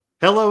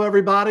Hello,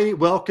 everybody.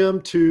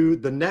 Welcome to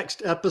the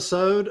next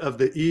episode of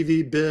the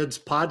EV Bids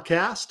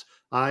podcast.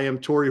 I am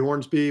Tory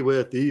Hornsby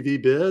with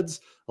EV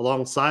Bids.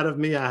 Alongside of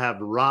me, I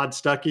have Rod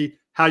Stuckey.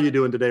 How you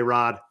doing today,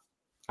 Rod?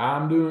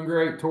 I'm doing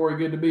great, Tory.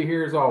 Good to be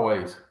here as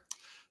always.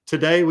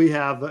 Today, we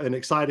have an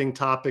exciting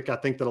topic I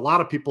think that a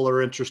lot of people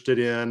are interested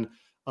in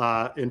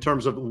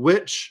terms of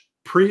which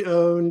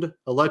pre-owned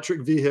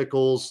electric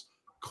vehicles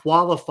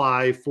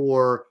qualify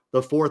for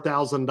the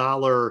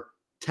 $4,000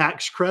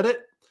 tax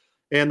credit.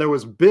 And there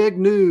was big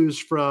news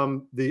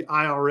from the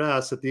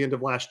IRS at the end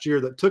of last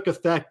year that took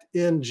effect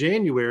in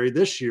January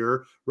this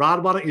year.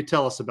 Rod, why don't you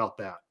tell us about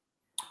that?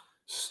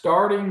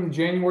 Starting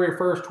January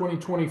 1st,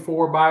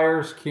 2024,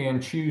 buyers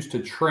can choose to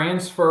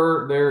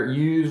transfer their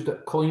used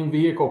clean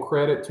vehicle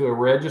credit to a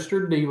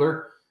registered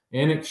dealer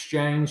in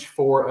exchange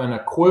for an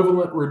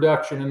equivalent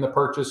reduction in the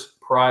purchase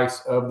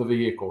price of the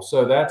vehicle.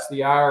 So that's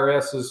the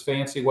IRS's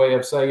fancy way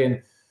of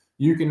saying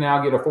you can now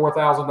get a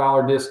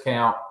 $4,000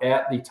 discount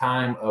at the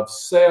time of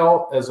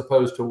sale as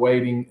opposed to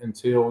waiting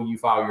until you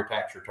file your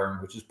tax return,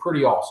 which is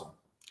pretty awesome.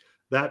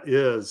 That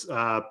is,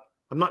 I'm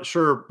not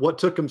sure what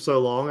took them so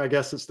long. I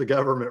guess it's the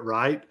government,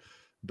 right?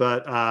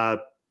 But I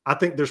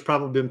think there's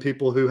probably been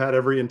people who had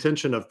every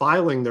intention of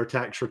filing their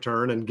tax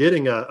return and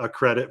getting a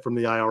credit from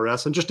the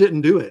IRS and just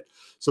didn't do it.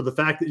 So the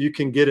fact that you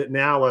can get it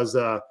now as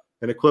an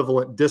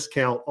equivalent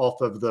discount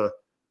off of the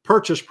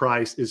purchase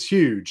price is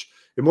huge.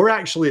 And we're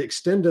actually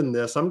extending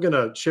this. I'm going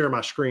to share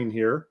my screen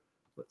here.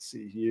 Let's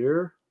see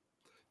here.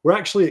 We're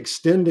actually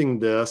extending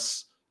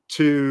this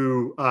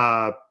to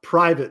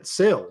private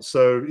sales.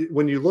 So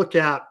when you look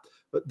at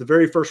the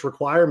very first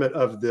requirement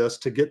of this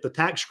to get the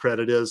tax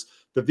credit is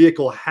the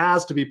vehicle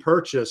has to be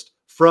purchased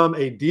from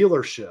a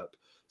dealership.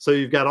 So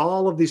you've got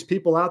all of these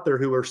people out there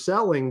who are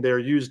selling their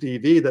used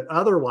EV that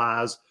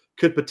otherwise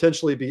could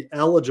potentially be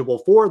eligible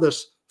for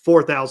this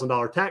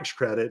 $4,000 tax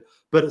credit,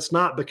 but it's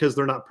not because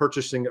they're not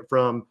purchasing it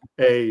from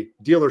a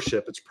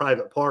dealership. It's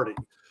private party.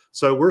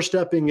 So we're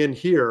stepping in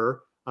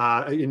here,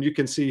 and you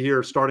can see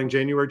here starting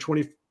January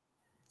 1st,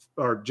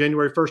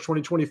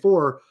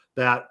 2024,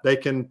 that they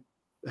can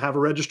have a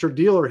registered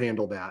dealer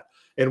handle that.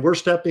 And we're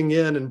stepping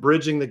in and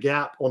bridging the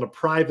gap on a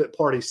private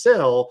party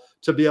sale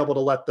to be able to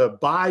let the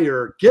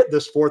buyer get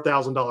this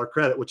 $4,000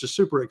 credit, which is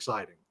super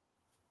exciting.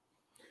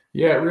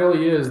 Yeah, it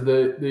really is.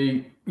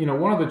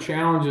 One of the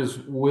challenges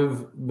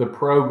with the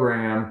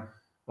program,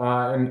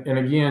 and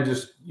again,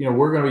 just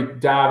we're going to be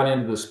diving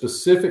into the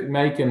specific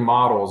make and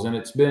models, and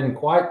it's been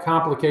quite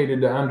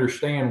complicated to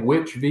understand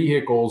which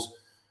vehicles.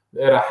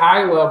 At a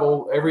high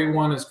level,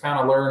 everyone has kind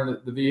of learned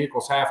that the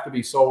vehicles have to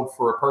be sold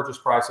for a purchase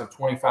price of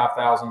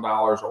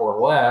 $25,000 or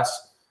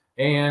less,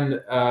 and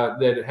that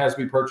it has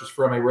to be purchased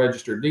from a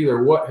registered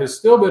dealer. What has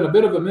still been a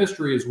bit of a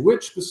mystery is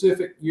which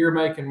specific year,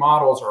 make, and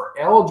models are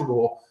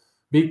eligible,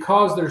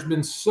 because there's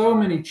been so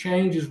many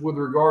changes with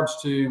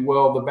regards to,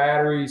 well, the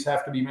batteries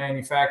have to be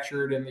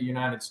manufactured in the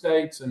United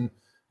States. And,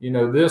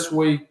 this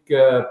week,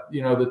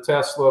 the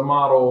Tesla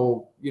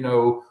Model,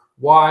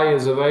 Y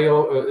is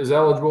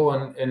eligible,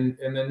 and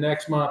then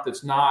next month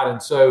it's not. And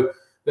so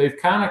they've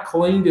kind of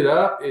cleaned it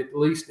up. At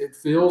least it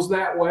feels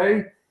that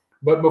way.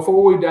 But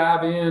before we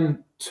dive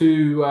in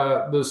to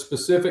the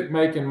specific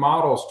make and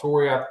models,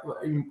 Tory,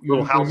 we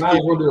might as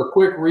well do a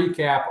quick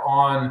recap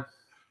on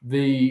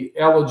the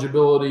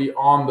eligibility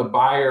on the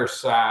buyer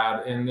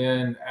side, and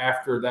then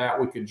after that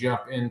we could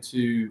jump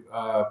into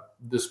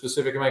the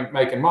specific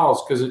make and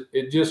models, because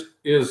it just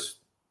is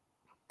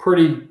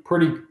pretty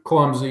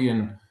clumsy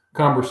and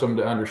cumbersome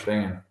to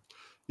understand.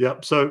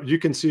 Yep. So you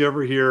can see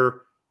over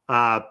here,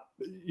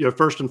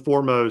 first and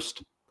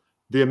foremost,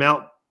 the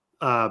amount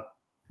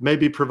may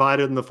be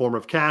provided in the form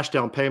of cash,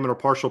 down payment, or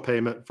partial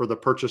payment for the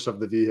purchase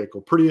of the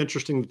vehicle. Pretty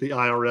interesting that the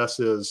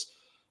IRS is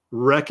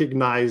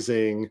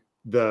recognizing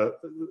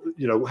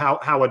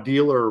how a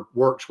dealer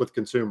works with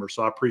consumers.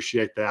 So I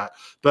appreciate that.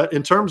 But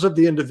in terms of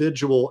the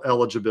individual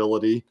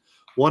eligibility,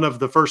 one of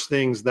the first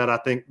things that I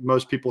think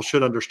most people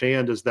should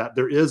understand is that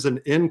there is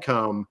an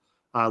income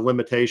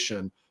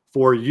limitation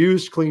for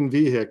used clean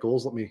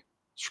vehicles. Let me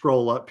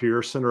scroll up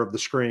here, center of the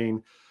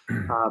screen.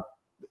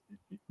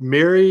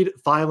 Married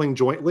filing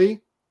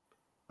jointly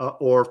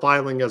or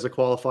filing as a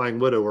qualifying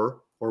widower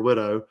or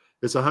widow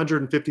is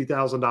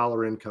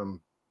 $150,000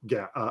 income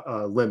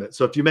limit.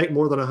 So if you make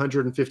more than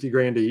 150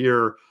 grand a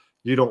year,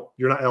 you're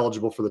not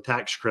eligible for the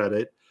tax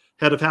credit.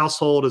 Head of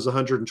household is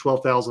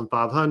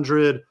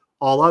 112,500.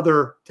 All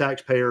other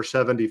taxpayers,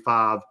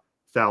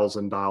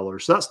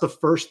 $75,000. So that's the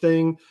first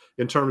thing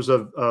in terms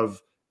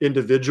of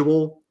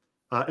individual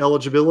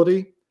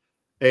eligibility.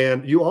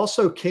 And you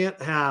also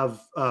can't have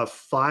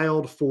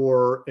filed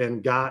for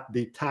and got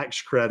the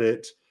tax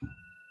credit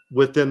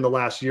within the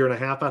last year and a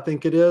half, I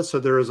think it is. So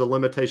there is a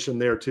limitation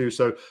there too.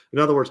 So in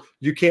other words,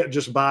 you can't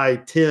just buy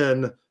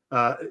 10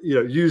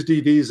 used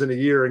EVs in a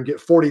year and get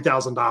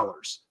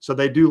 $40,000. So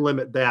they do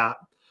limit that.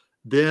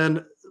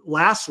 Then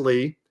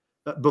lastly,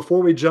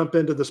 before we jump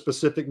into the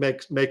specific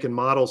make and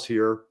models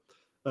here,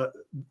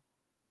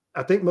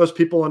 I think most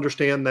people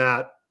understand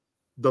that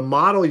the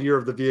model year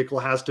of the vehicle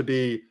has to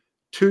be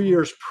 2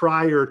 years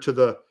prior to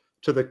the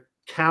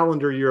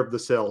calendar year of the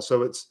sale.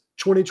 So it's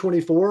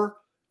 2024,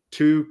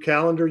 2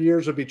 calendar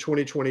years would be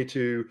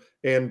 2022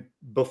 and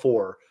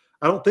before.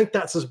 I don't think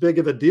that's as big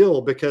of a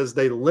deal because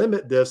they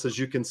limit this, as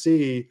you can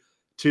see,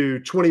 to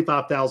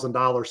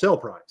 $25,000 sale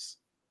price.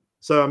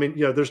 So, I mean,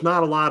 there's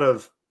not a lot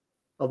of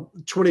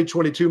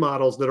 2022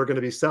 models that are going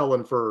to be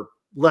selling for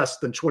less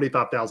than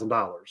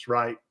 $25,000,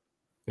 right?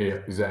 Yeah,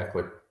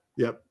 exactly.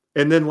 Yep.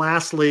 And then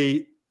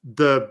lastly,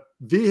 the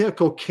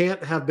vehicle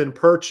can't have been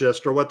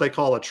purchased, or what they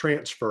call a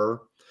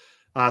transfer,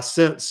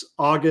 since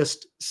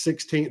August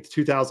 16th,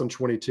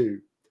 2022.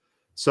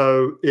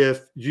 So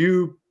if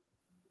you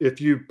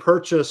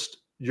purchased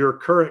your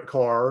current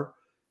car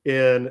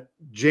in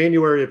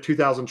January of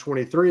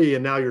 2023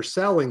 and now you're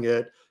selling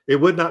it, it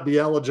would not be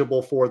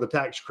eligible for the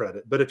tax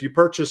credit. But if you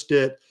purchased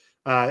it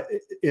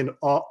in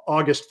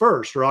August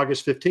 1st or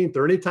August 15th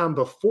or anytime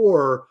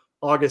before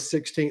August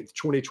 16th,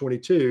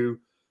 2022,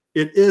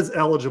 it is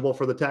eligible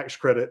for the tax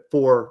credit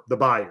for the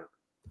buyer.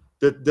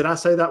 Did I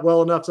say that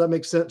well enough? Does that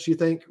make sense, you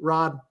think,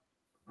 Rod?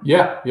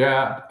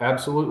 Yeah,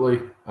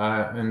 absolutely.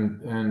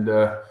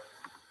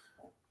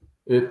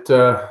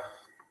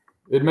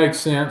 It makes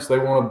sense. They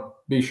want to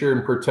be sure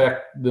and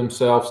protect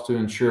themselves to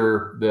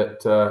ensure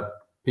that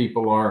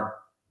people aren't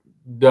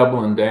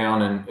doubling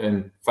down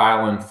and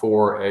filing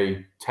for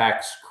a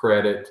tax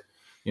credit.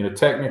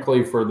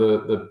 Technically for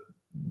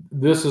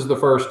this is the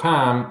first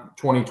time,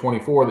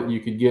 2024, that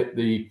you could get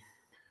the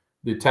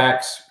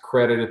tax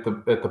credit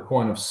at the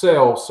point of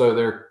sale. So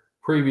there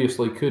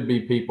previously could be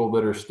people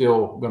that are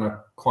still going to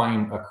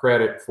claim a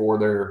credit for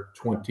their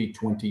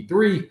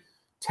 2023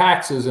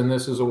 taxes, and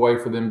this is a way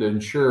for them to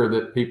ensure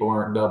that people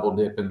aren't double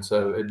dipping.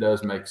 So it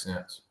does make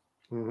sense.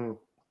 Mm-hmm.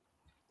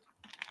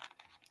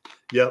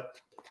 Yep.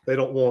 They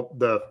don't want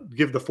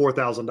give the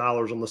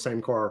 $4,000 on the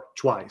same car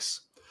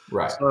twice.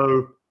 Right.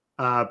 So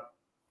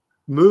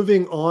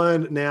moving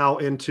on now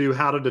into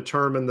how to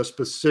determine the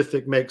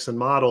specific makes and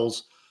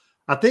models.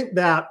 I think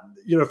that,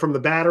 from the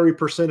battery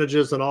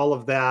percentages and all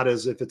of that,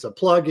 is if it's a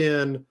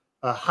plug-in,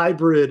 a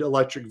hybrid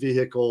electric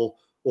vehicle,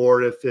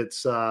 or if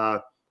it's,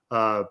 a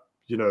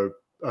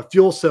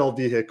fuel cell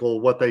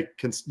vehicle,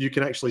 you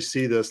can actually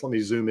see this. Let me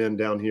zoom in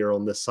down here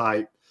on this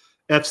site.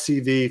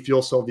 FCV,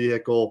 fuel cell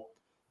vehicle.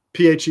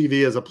 PHEV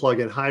is a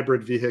plug-in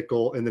hybrid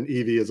vehicle, and then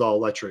EV is all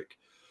electric.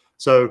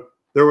 So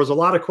there was a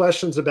lot of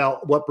questions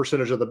about what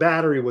percentage of the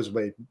battery was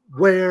made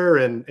where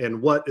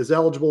and what is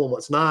eligible and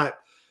what's not.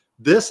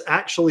 This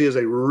actually is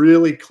a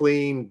really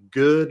clean,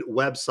 good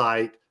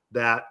website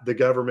that the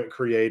government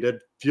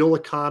created,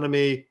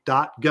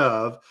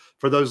 fueleconomy.gov.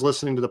 For those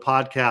listening to the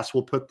podcast,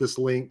 we'll put this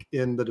link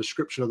in the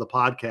description of the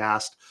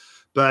podcast.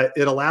 But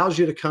it allows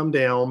you to come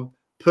down,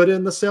 put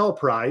in the sale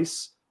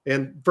price.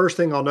 And first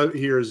thing I'll note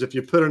here is if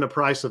you put in a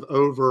price of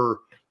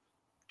over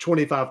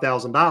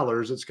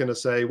 $25,000, it's going to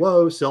say,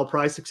 whoa, sale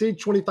price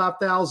exceeds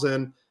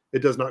 $25,000. It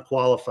does not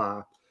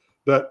qualify.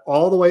 But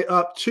all the way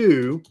up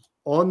to,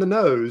 on the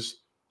nose,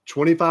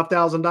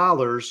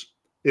 $25,000,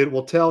 it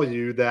will tell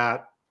you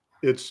that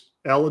it's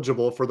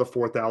eligible for the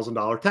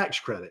 $4,000 tax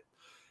credit.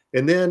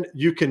 And then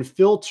you can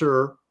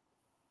filter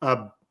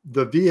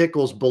the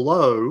vehicles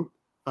below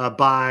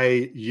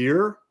by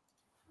year,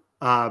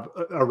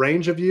 a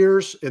range of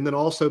years, and then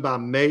also by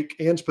make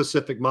and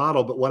specific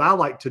model. But what I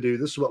like to do,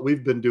 this is what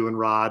we've been doing,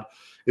 Rod,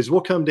 is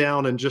we'll come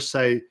down and just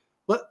say,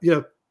 what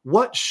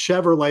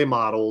Chevrolet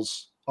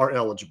models are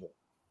eligible?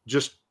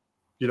 Just,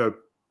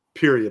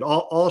 period.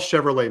 All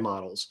Chevrolet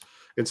models.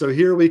 And so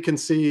here we can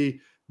see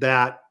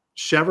that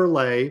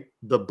Chevrolet,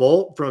 the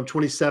Bolt from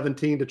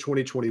 2017 to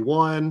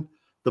 2021,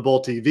 the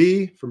Bolt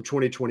EV from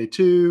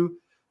 2022,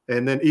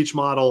 and then each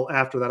model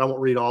after that. I won't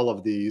read all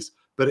of these,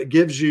 but it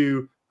gives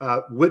you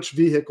which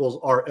vehicles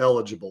are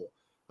eligible.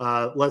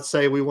 Let's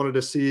say we wanted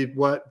to see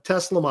what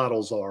Tesla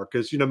models are,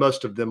 because,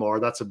 most of them are.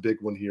 That's a big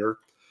one here.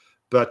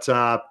 But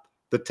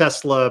the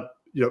Tesla,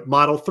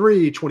 Model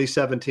 3,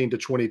 2017 to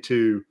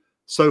 22,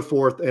 so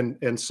forth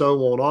and so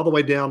on, all the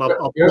way down.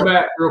 I'll go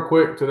back real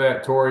quick to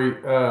that, Tory.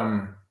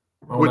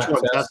 Which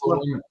one? Tesla?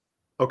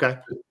 Okay.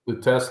 The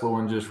Tesla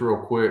one, just real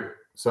quick,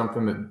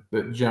 something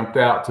that jumped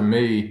out to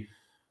me.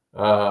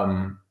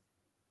 The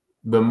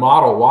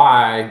Model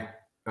Y,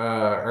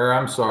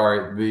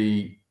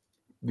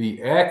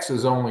 the X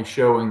is only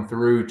showing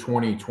through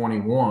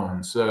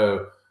 2021.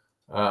 So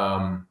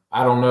I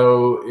don't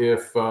know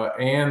if,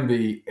 and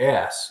the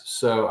S.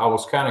 So I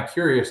was kind of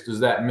curious, does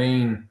that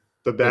mean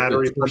the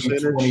battery the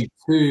percentage?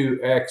 2022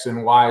 X and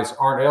Ys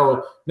aren't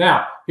eligible?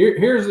 Now,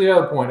 here's the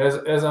other point.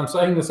 As I'm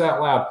saying this out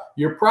loud,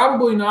 you're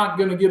probably not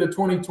going to get a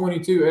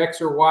 2022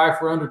 X or Y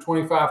for under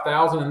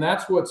 25,000. And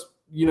that's what's,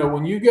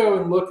 when you go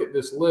and look at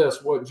this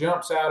list, what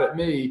jumps out at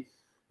me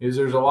is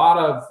there's a lot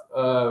of,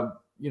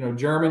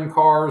 German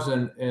cars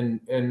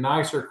and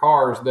nicer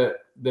cars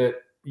that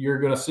you're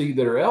going to see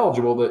that are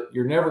eligible that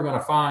you're never going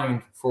to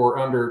find for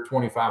under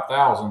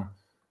 25,000.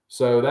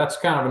 So that's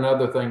kind of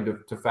another thing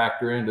to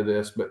factor into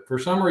this. But for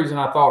some reason,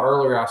 I thought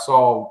earlier I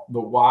saw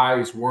the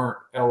Ys weren't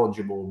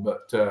eligible,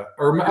 but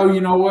you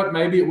know what?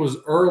 Maybe it was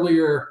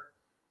earlier.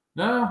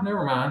 No,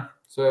 never mind.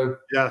 So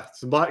yeah,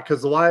 it's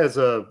because the Y is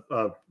a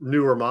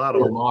newer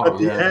model, but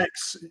the yeah.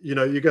 X,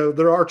 you go,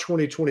 there are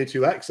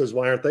 2022 X's.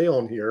 Why aren't they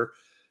on here?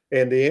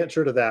 And the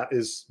answer to that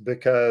is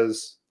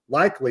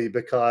likely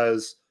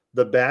because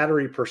the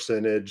battery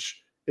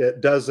percentage,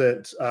 it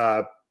doesn't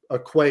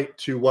equate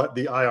to what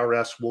the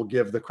IRS will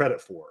give the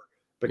credit for,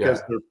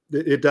 because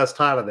it does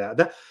tie to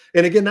that.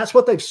 And again, that's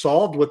what they've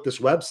solved with this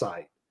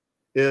website.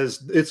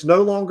 Is it's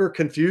no longer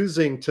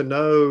confusing to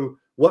know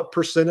what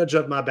percentage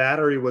of my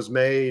battery was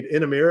made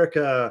in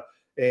America,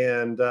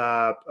 and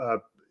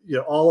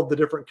all of the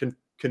different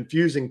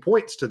confusing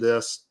points to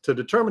this to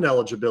determine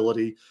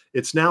eligibility.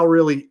 It's now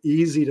really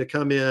easy to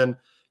come in.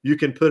 You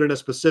can put in a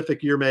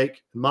specific year,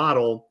 make,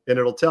 model, and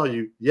it'll tell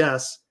you,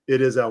 yes,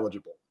 it is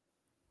eligible.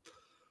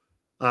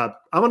 I'm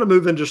going to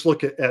move and just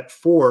look at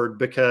Ford,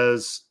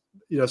 because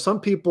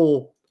some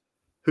people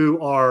who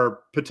are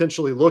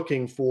potentially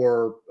looking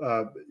for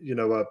a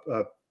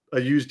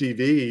used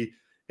EV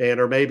and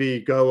are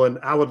maybe going,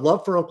 I would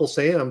love for Uncle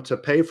Sam to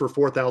pay for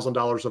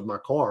 $4,000 of my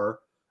car.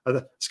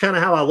 It's kind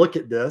of how I look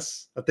at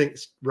this. I think,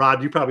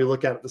 Rod, you probably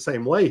look at it the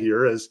same way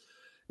here, as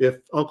if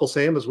Uncle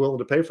Sam is willing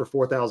to pay for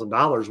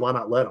 $4,000, why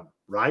not let him,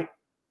 right?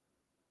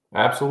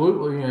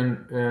 Absolutely.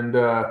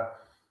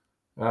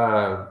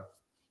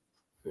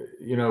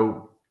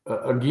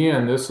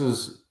 Again, this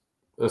is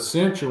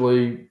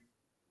essentially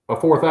a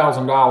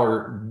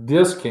 $4,000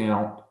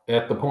 discount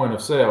at the point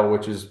of sale,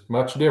 which is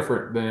much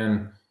different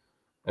than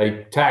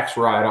a tax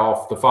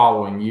write-off the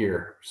following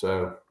year.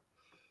 So,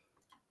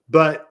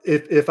 but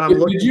if I'm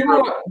looking, did you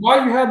know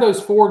why you had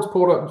those Fords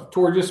pulled up,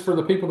 Tori? Just for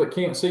the people that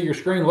can't see your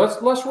screen,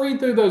 let's read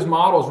through those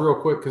models real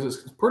quick, because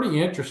it's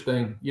pretty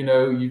interesting.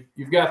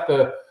 You've got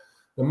the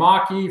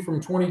Mach-E from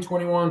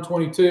 2021,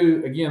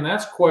 22. Again,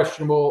 that's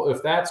questionable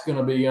if that's going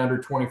to be under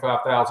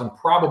 25,000.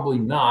 Probably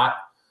not.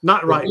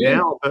 Not right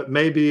now, but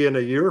maybe in a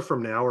year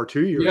from now or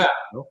 2 years. Yeah.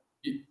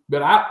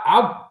 But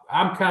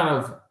I'm kind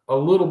of a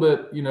little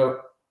bit,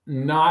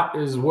 not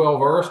as well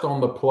versed on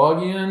the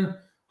plug-in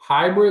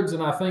hybrids,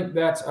 and I think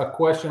that's a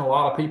question a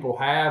lot of people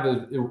have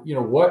is,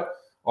 what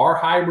are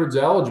hybrids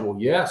eligible?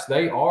 Yes,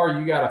 they are.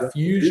 You got a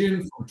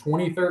Fusion from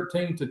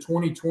 2013 to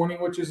 2020,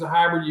 which is a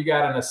hybrid. You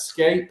got an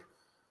Escape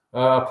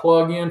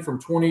plug-in from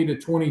 20 to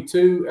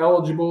 22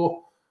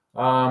 eligible.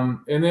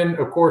 And then,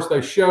 of course,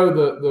 they show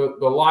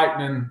the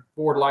Lightning,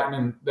 Ford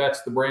Lightning.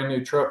 That's the brand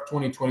new truck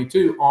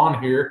 2022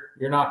 on here.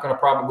 You're not going to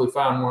probably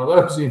find one of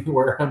those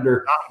anywhere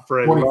under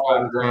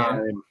 25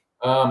 grand.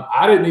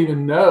 I didn't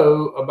even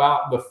know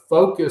about the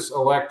Focus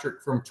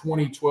Electric from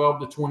 2012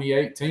 to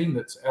 2018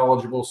 that's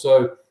eligible.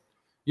 So,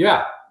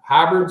 yeah,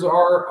 hybrids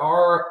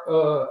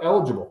are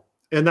eligible.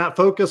 And that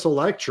Focus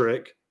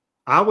Electric,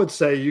 I would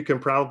say you can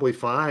probably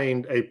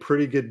find a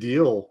pretty good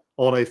deal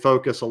on a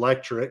Focus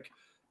Electric.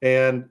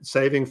 And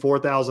saving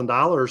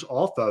 $4,000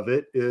 off of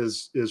it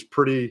is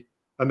pretty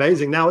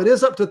amazing. Now, it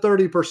is up to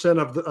 30%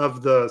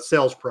 of the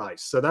sales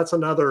price, so that's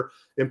another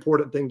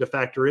important thing to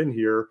factor in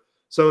here.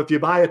 So if you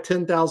buy a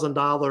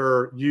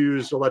 $10,000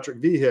 used electric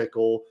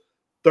vehicle,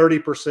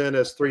 30%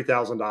 is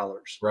 $3,000.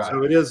 Right.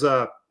 So it is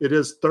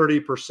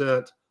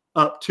 30%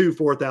 up to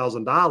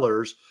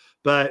 $4,000.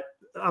 But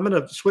I'm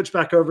going to switch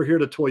back over here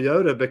to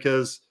Toyota,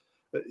 because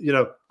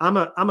I'm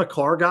a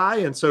car guy,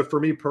 and so for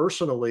me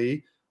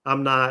personally,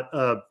 I'm not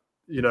a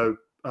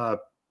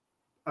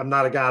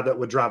guy that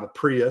would drive a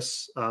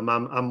Prius.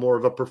 I'm more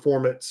of a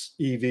performance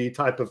EV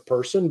type of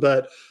person,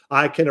 but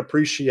I can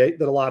appreciate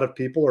that a lot of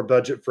people are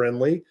budget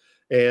friendly,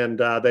 and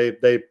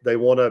they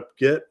want to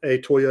get a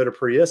Toyota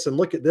Prius. And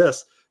look at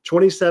this,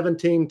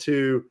 2017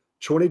 to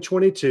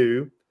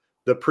 2022,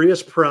 the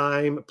Prius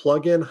Prime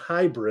plug-in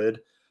hybrid.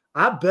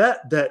 I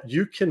bet that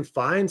you can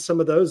find some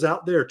of those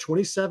out there,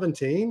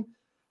 2017,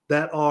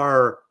 that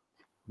are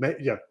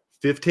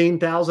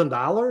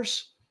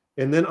 $15,000,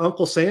 and then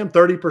Uncle Sam,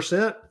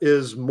 30%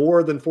 is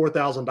more than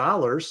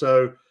 $4,000.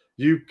 So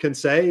you can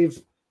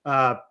save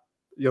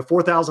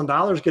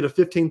 $4,000, get a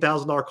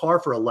 $15,000 car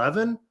for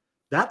 11.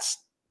 That's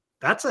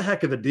a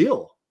heck of a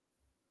deal.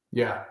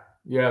 Yeah,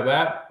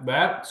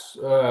 that's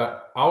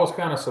I was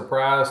kind of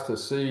surprised to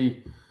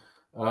see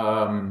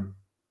the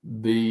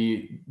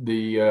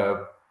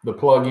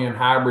plug-in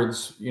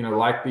hybrids,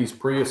 like these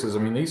Priuses. I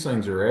mean, these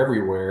things are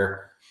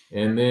everywhere.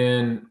 And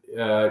then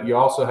you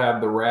also have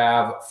the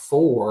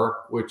RAV4,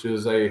 which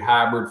is a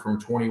hybrid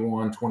from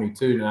 21,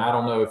 22. Now, I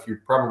don't know if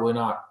you're probably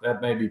not, that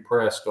may be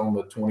pressed on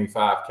the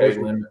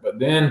 25K limit, but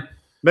then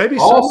maybe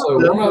also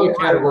one other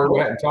category we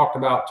hadn't talked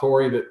about,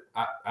 Tory, that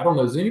I don't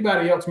know, does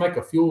anybody else make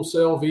a fuel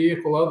cell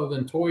vehicle other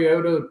than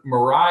Toyota?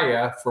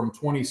 Mariah from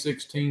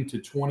 2016 to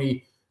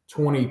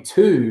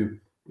 2022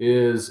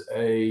 is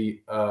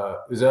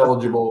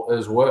eligible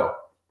as well.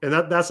 And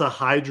that's a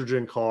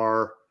hydrogen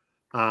car.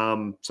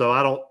 So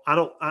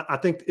I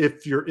think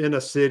if you're in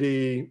a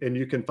city and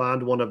you can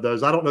find one of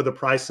those, I don't know the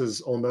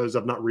prices on those.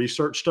 I've not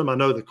researched them. I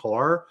know the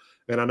car,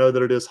 and I know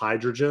that it is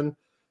hydrogen.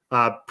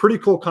 Pretty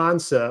cool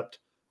concept,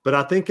 but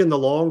I think in the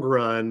long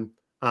run,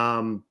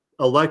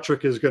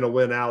 electric is going to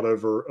win out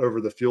over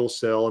the fuel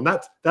cell. And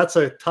that's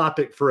a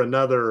topic for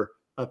another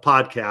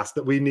podcast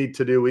that we need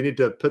to do. We need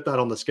to put that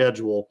on the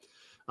schedule.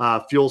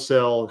 Fuel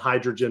cell,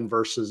 hydrogen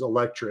versus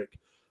electric.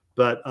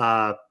 But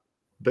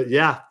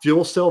yeah,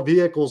 fuel cell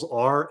vehicles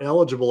are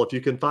eligible if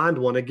you can find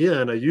one.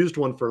 Again, a used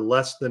one for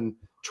less than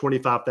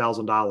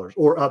 $25,000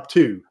 or up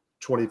to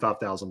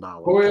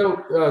 $25,000.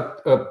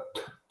 Well,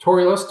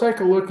 Tory, let's take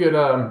a look at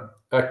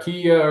a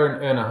Kia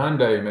and a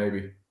Hyundai,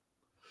 maybe.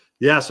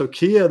 Yeah, so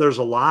Kia, there's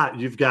a lot.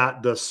 You've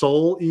got the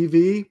Soul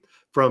EV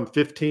from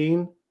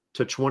 15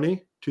 to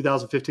 20,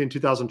 2015,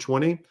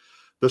 2020.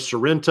 The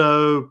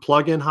Sorento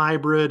plug-in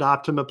hybrid,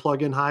 Optima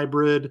plug-in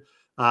hybrid.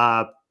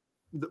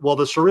 Well,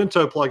 the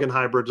Sorento plug-in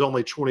hybrid is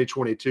only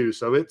 2022.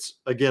 So it's,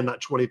 again,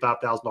 that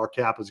 $25,000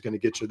 cap is going to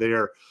get you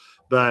there.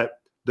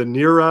 But the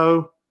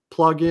Nero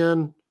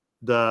plug-in,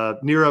 the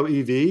Nero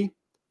EV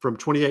from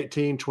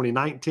 2018,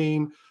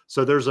 2019.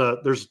 So there's a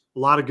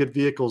lot of good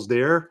vehicles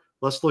there.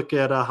 Let's look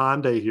at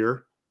Hyundai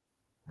here.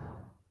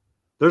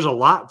 There's a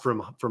lot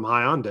from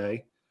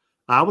Hyundai.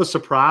 I was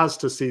surprised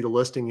to see the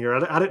listing here.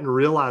 I didn't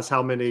realize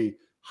how many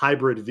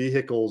hybrid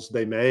vehicles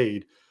they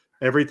made.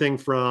 Everything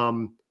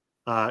from,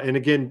 and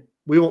again,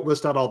 we won't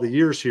list out all the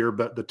years here,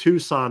 but the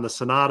Tucson, the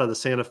Sonata, the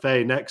Santa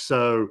Fe,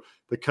 Nexo,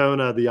 the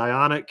Kona, the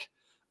Ioniq,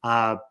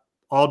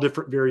 all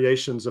different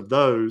variations of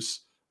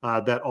those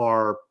that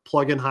are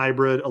plug-in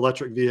hybrid,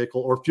 electric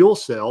vehicle, or fuel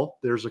cell.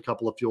 There's a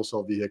couple of fuel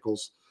cell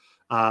vehicles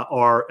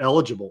are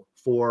eligible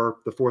for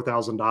the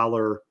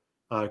 $4,000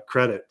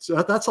 credit.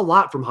 So that's a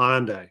lot from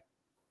Hyundai.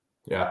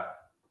 Yeah.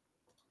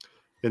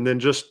 And then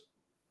just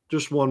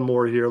one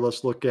more here.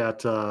 Let's look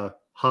at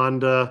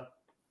Honda,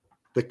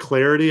 the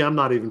Clarity. I'm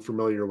not even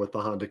familiar with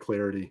the Honda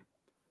Clarity.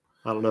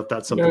 I don't know if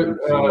that's something.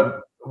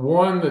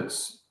 One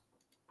that's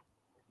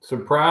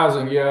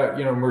surprising. Yeah.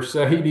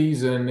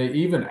 Mercedes and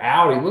even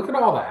Audi. Look at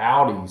all the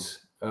Audis.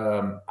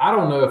 I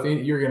don't know if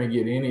you're going to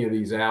get any of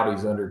these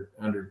Audis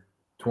under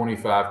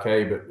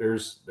 25K, but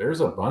there's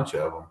a bunch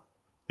of them.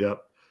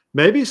 Yep.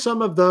 Maybe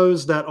some of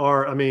those that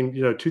are,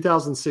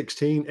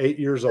 2016, 8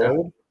 years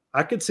old.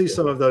 I could see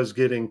some of those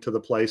getting to the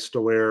place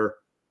to where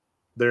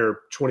they're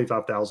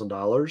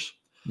 $25,000.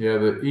 Yeah,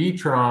 the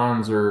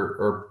e-trons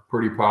are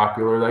pretty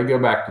popular. They go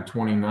back to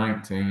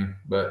 2019,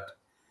 but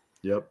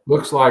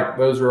looks like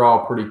those are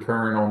all pretty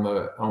current on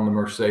the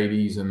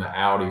Mercedes, and the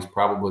Audi's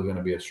probably going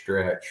to be a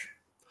stretch.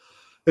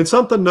 And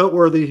something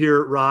noteworthy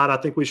here, Rod, I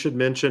think we should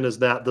mention is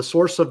that the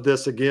source of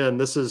this, again,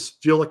 this is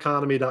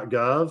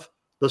fueleconomy.gov.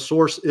 The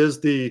source is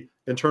the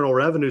Internal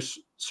Revenue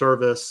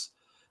Service,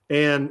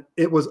 and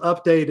it was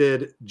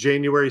updated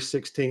January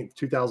 16th,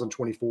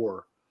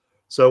 2024.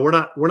 So we're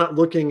not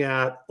looking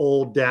at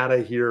old data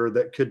here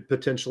that could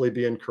potentially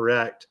be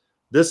incorrect.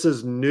 This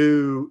is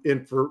new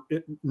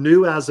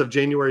as of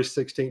January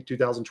 16th,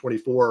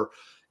 2024.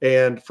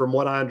 And from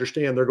what I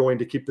understand, they're going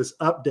to keep this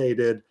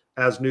updated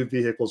as new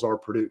vehicles are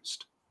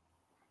produced.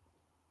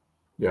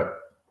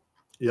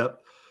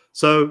 Yep.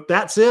 So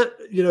that's it.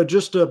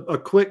 Just a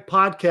quick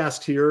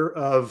podcast here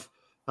of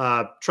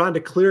trying to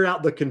clear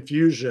out the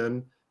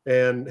confusion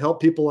and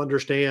help people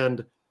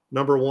understand,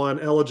 number one,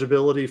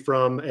 eligibility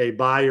from a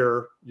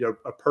buyer,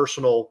 a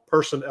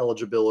person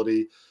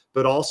eligibility,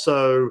 but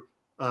also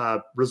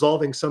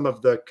resolving some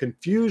of the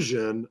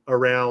confusion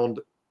around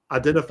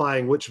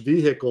identifying which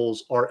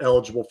vehicles are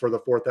eligible for the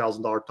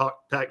 $4,000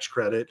 tax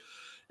credit.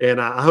 And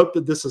I hope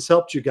that this has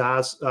helped you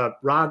guys.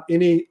 Rod,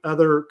 any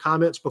other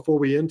comments before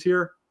we end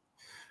here?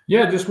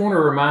 Yeah, just want to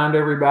remind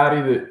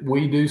everybody that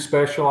we do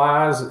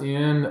specialize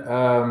in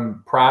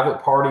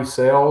private party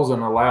sales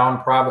and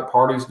allowing private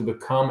parties to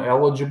become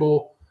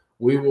eligible.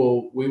 We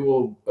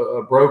will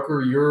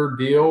broker your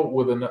deal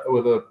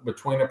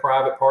between a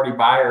private party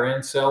buyer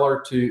and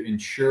seller to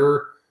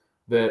ensure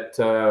that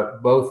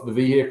both the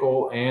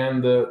vehicle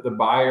and the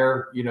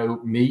buyer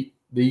meet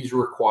these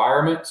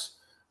requirements.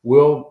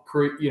 We'll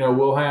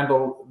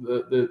handle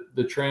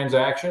the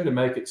transaction to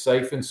make it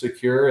safe and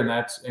secure, and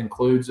that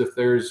includes if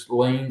there's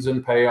liens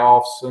and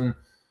payoffs and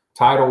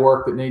title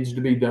work that needs to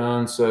be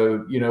done.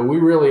 So we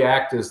really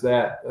act as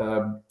that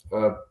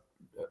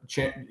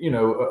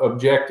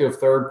objective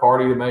third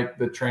party to make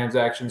the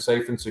transaction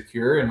safe and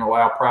secure and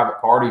allow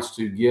private parties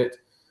to get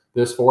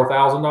this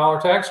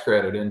 $4,000 tax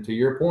credit. And to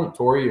your point,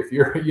 Tory, if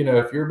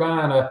you're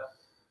buying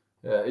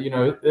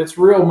it's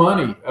real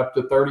money up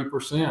to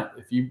 30%.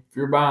 If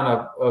you're buying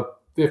a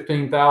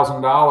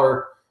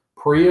 $15,000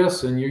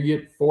 Prius and you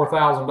get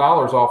 $4,000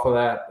 off of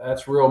that,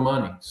 that's real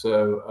money.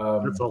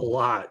 So that's a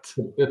lot.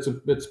 It's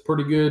a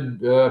pretty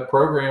good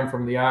program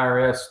from the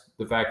IRS.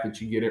 The fact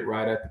that you get it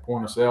right at the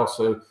point of sale.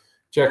 So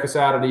check us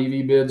out at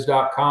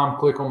evbids.com.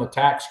 Click on the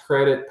tax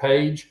credit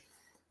page.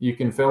 You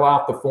can fill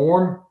out the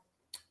form,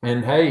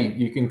 and hey,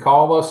 you can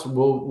call us.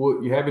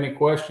 You have any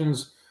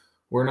questions?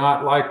 We're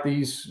not like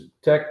these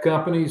tech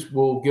companies.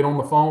 We'll get on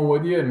the phone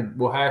with you and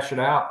we'll hash it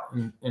out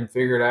and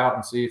figure it out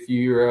and see if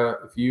you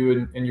or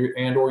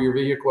your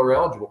vehicle are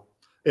eligible.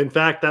 In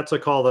fact, that's a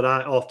call that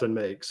I often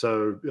make.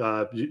 So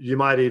you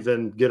might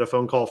even get a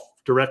phone call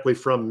directly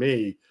from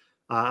me.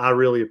 I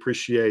really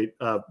appreciate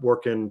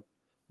working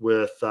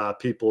with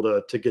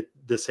people to get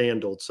this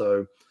handled.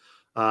 So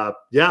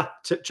yeah,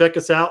 check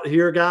us out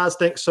here, guys.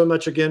 Thanks so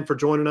much again for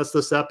joining us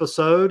this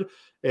episode.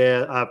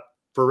 And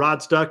for Rod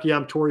Stuckey,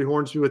 I'm Tory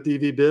Hornsby with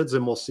EV Bids,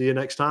 and we'll see you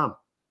next time.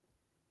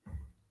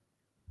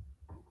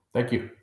 Thank you.